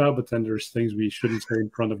complain about, but then there's things we shouldn't say in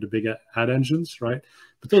front of the big ad engines, right?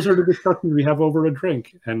 But those are the discussions we have over a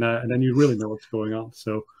drink, and then you really know what's going on.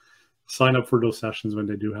 So sign up for those sessions when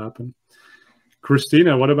they do happen.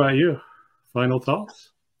 Christina, what about you? Final thoughts?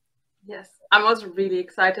 Yes, I'm also really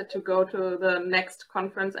excited to go to the next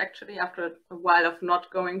conference, actually, after a while of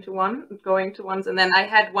not going to ones. And then I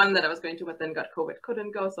had one that I was going to, but then got COVID,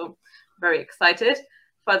 couldn't go. So very excited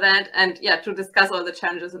for that. And yeah, to discuss all the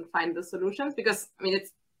challenges and find the solutions, because I mean,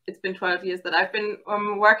 it's been 12 years that I've been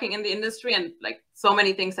working in the industry, and like so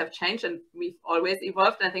many things have changed and we've always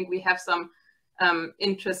evolved. I think we have some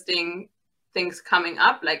interesting things coming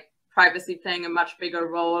up, like privacy playing a much bigger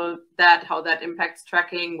role, how that impacts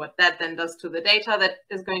tracking, what that then does to the data that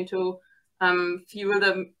is going to fuel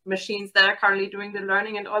the machines that are currently doing the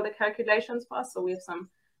learning and all the calculations for us. So we have some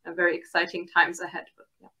very exciting times ahead. But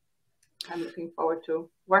yeah, I'm looking forward to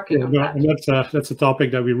working on that. And that's a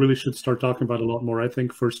topic that we really should start talking about a lot more. I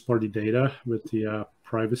think first-party data with the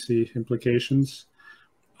privacy implications.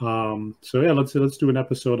 So yeah, let's do an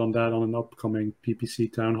episode on that on an upcoming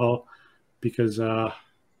PPC town hall, because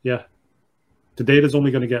yeah, the data is only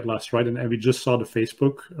going to get less, right? And we just saw the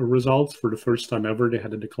Facebook results for the first time ever. They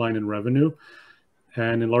had a decline in revenue.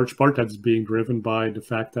 And in large part, that's being driven by the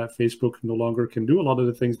fact that Facebook no longer can do a lot of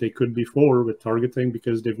the things they could before with targeting,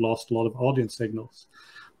 because they've lost a lot of audience signals.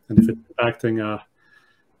 And if it's impacting a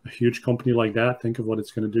huge company like that, think of what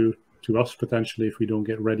it's going to do to us potentially if we don't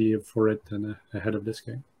get ready for it and ahead of this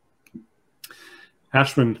game.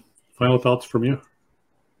 Ashwin, final thoughts from you?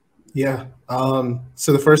 Yeah.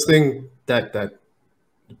 So the first thing that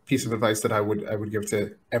piece of advice that I would give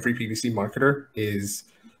to every PPC marketer is,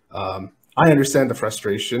 I understand the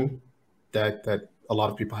frustration that a lot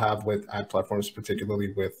of people have with ad platforms,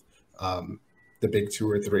 particularly with the big 2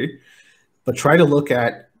 or 3, but try to look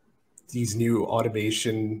at these new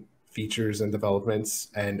automation features and developments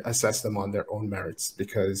and assess them on their own merits,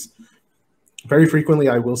 because very frequently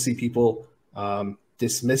I will see people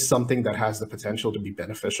dismiss something that has the potential to be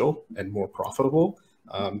beneficial and more profitable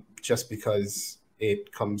just because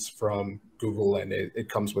it comes from Google and it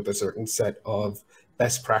comes with a certain set of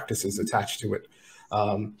best practices attached to it.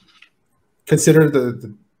 Consider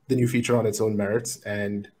the new feature on its own merits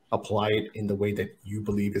and apply it in the way that you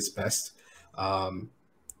believe is best.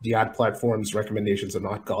 The ad platform's recommendations are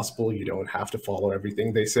not gospel. You don't have to follow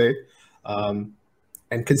everything they say.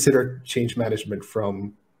 And consider change management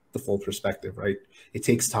from the full perspective, right? It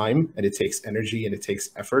takes time and it takes energy and it takes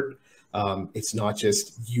effort. It's not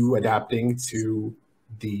just you adapting to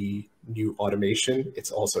the new automation.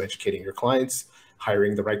 It's also educating your clients,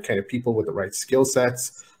 hiring the right kind of people with the right skill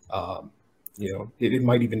sets. It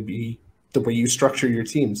might even be the way you structure your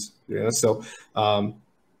teams. So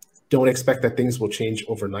don't expect that things will change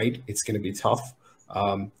overnight. It's going to be tough.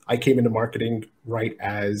 I came into marketing right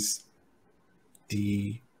as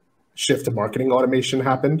the shift to marketing automation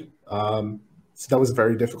happened. So that was a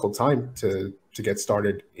very difficult time to get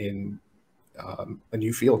started in a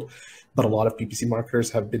new field. But a lot of PPC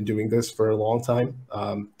marketers have been doing this for a long time.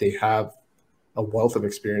 They have a wealth of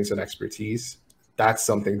experience and expertise. That's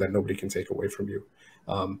something that nobody can take away from you.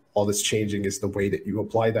 All that's changing is the way that you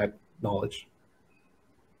apply that knowledge.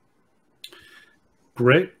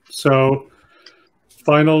 Great. So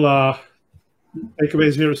final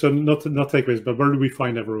takeaways here. So not takeaways, but where do we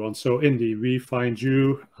find everyone? So Indy, we find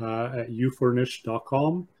you at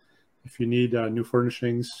youfurnish.com. If you need new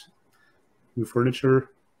furnishings, New Furniture.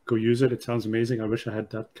 Go use it. It sounds amazing. I wish I had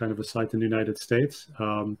that kind of a site in the United States.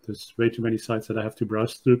 There's way too many sites that I have to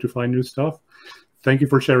browse through to find new stuff. Thank you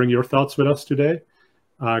for sharing your thoughts with us today.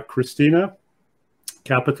 Christina,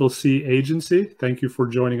 Capital C Agency, thank you for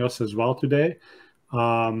joining us as well today.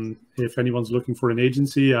 If anyone's looking for an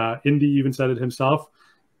agency, Indy even said it himself,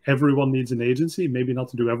 everyone needs an agency, maybe not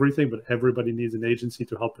to do everything, but everybody needs an agency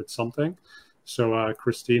to help with something. So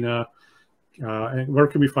Christina, where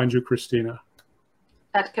can we find you, Christina?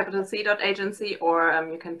 At capitalc.agency, or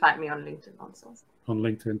you can find me on LinkedIn also. On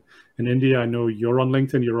LinkedIn. In India, I know you're on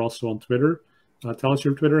LinkedIn. You're also on Twitter. Tell us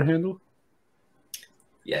your Twitter handle.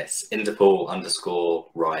 Yes,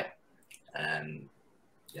 Interpol_right.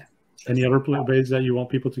 Yeah. Any other ways that you want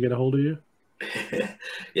people to get a hold of you?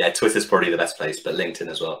 Yeah, Twitter's probably the best place, but LinkedIn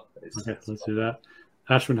as well. Okay, let's do that.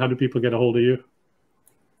 Ashwin, how do people get a hold of you?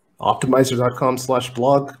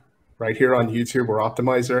 Optimizer.com/blog. Right here on YouTube, we're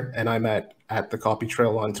Optimizer, and I'm at the Copy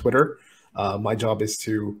Trail on Twitter. My job is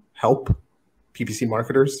to help PPC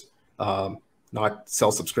marketers, not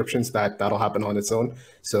sell subscriptions. That'll happen on its own.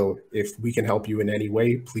 So if we can help you in any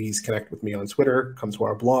way, please connect with me on Twitter. Come to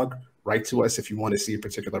our blog. Write to us if you want to see a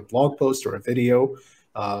particular blog post or a video.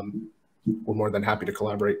 We're more than happy to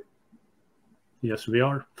collaborate. Yes, we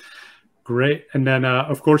are. Great. And then,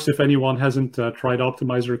 of course, if anyone hasn't tried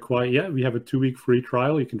Optimizer quite yet, we have a 2-week free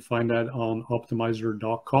trial. You can find that on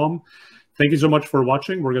optimizer.com. Thank you so much for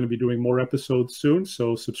watching. We're going to be doing more episodes soon,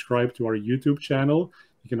 so subscribe to our YouTube channel.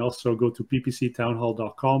 You can also go to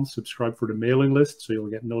ppctownhall.com, subscribe for the mailing list, so you'll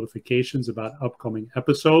get notifications about upcoming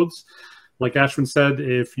episodes. Like Ashwin said,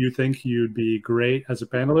 if you think you'd be great as a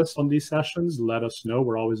panelist on these sessions, let us know.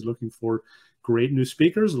 We're always looking for great new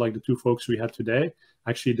speakers like the 2 folks we had today.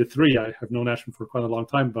 Actually, the 3, I have known Ashwin for quite a long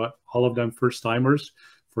time, but all of them first-timers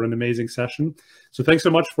for an amazing session. So thanks so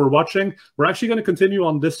much for watching. We're actually going to continue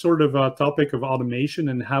on this sort of topic of automation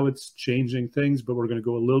and how it's changing things, but we're going to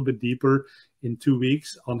go a little bit deeper in 2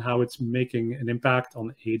 weeks on how it's making an impact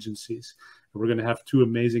on agencies. And we're going to have 2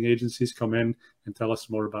 amazing agencies come in and tell us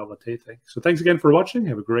more about what they think. So thanks again for watching.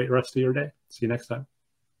 Have a great rest of your day. See you next time.